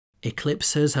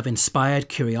Eclipses have inspired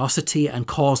curiosity and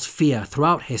caused fear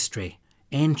throughout history.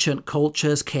 Ancient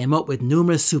cultures came up with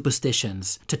numerous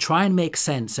superstitions to try and make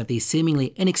sense of these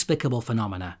seemingly inexplicable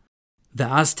phenomena. The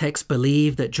Aztecs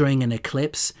believed that during an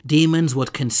eclipse, demons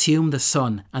would consume the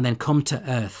sun and then come to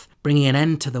Earth, bringing an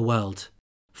end to the world.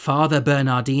 Father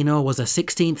Bernardino was a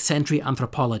 16th century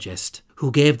anthropologist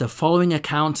who gave the following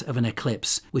account of an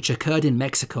eclipse which occurred in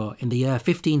Mexico in the year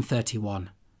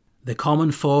 1531. The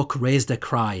common folk raised a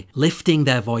cry, lifting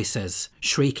their voices,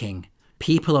 shrieking.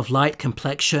 People of light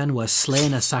complexion were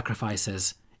slain as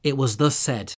sacrifices. It was thus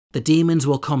said, "The demons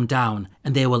will come down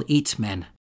and they will eat men."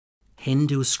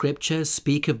 Hindu scriptures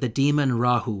speak of the demon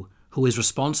Rahu, who is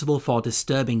responsible for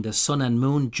disturbing the sun and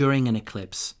moon during an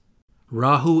eclipse.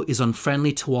 Rahu is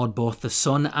unfriendly toward both the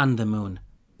sun and the moon.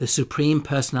 The supreme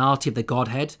personality of the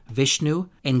Godhead, Vishnu,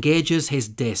 engages his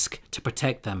disk to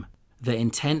protect them. The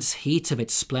intense heat of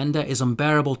its splendor is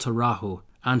unbearable to Rahu,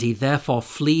 and he therefore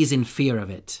flees in fear of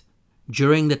it.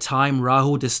 During the time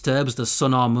Rahu disturbs the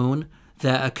sun or moon,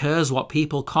 there occurs what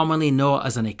people commonly know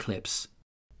as an eclipse.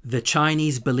 The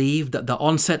Chinese believed that the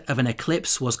onset of an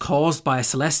eclipse was caused by a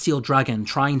celestial dragon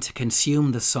trying to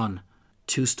consume the sun.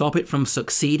 To stop it from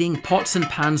succeeding, pots and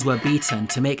pans were beaten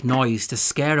to make noise to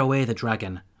scare away the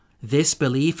dragon. This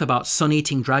belief about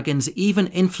sun-eating dragons even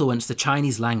influenced the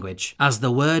Chinese language, as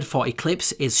the word for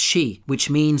eclipse is shi, which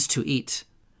means to eat.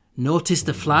 Notice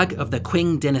the flag of the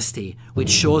Qing dynasty, which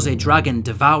shows a dragon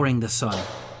devouring the sun.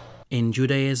 In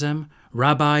Judaism,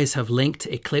 rabbis have linked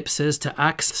eclipses to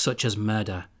acts such as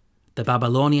murder. The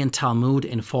Babylonian Talmud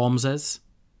informs us,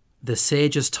 "The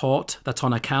sages taught that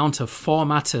on account of 4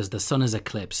 matters the sun is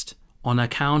eclipsed. On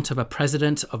account of a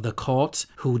president of the court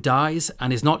who dies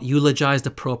and is not eulogized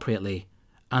appropriately,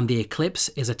 and the eclipse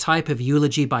is a type of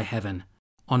eulogy by heaven.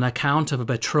 On account of a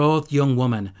betrothed young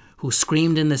woman who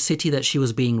screamed in the city that she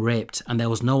was being raped and there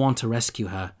was no one to rescue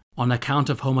her. On account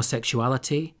of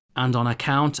homosexuality, and on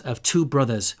account of 2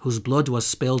 brothers whose blood was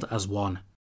spilled as one."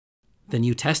 The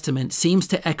New Testament seems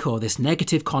to echo this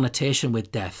negative connotation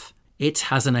with death. It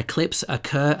has an eclipse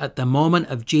occur at the moment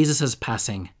of Jesus'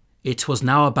 passing. It was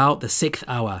now about the 6th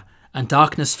hour, and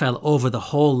darkness fell over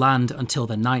the whole land until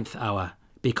the 9th hour,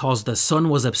 because the sun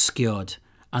was obscured,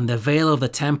 and the veil of the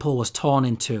temple was torn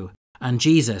in two. And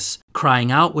Jesus,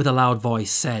 crying out with a loud voice,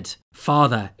 said,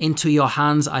 "Father, into your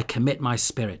hands I commit my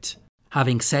spirit."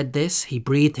 Having said this, he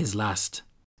breathed his last.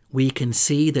 We can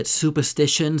see that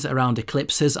superstitions around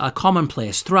eclipses are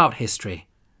commonplace throughout history.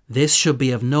 This should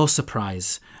be of no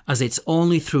surprise, as it's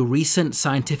only through recent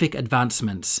scientific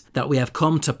advancements that we have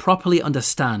come to properly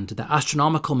understand the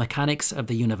astronomical mechanics of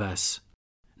the universe.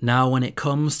 Now, when it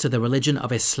comes to the religion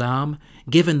of Islam,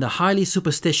 given the highly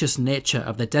superstitious nature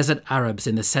of the desert Arabs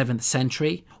in the 7th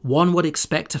century, one would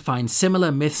expect to find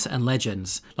similar myths and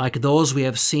legends like those we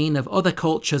have seen of other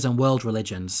cultures and world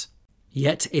religions.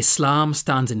 Yet Islam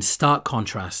stands in stark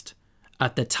contrast.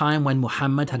 At the time when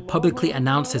Muhammad had publicly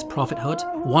announced his prophethood,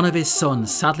 one of his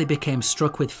sons sadly became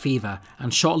struck with fever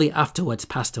and shortly afterwards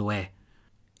passed away.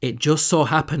 It just so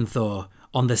happened though,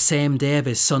 on the same day of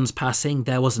his son's passing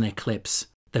there was an eclipse.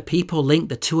 The people linked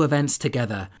the 2 events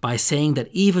together by saying that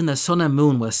even the sun and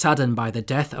moon were saddened by the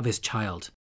death of his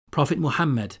child. Prophet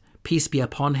Muhammad, peace be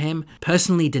upon him,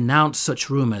 personally denounced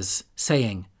such rumours,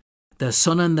 saying, "The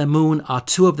sun and the moon are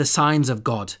 2 of the signs of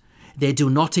God. They do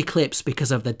not eclipse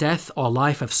because of the death or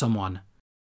life of someone."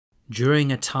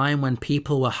 During a time when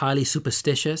people were highly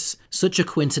superstitious, such a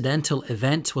coincidental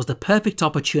event was the perfect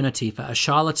opportunity for a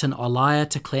charlatan or liar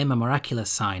to claim a miraculous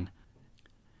sign.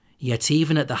 Yet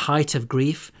even at the height of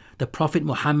grief, the Prophet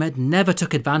Muhammad never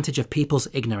took advantage of people's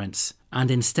ignorance, and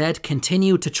instead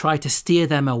continued to try to steer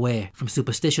them away from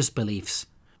superstitious beliefs.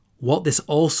 What this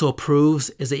also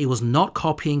proves is that he was not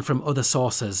copying from other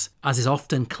sources, as is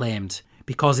often claimed,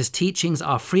 because his teachings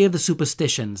are free of the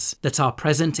superstitions that are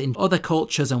present in other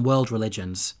cultures and world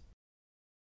religions.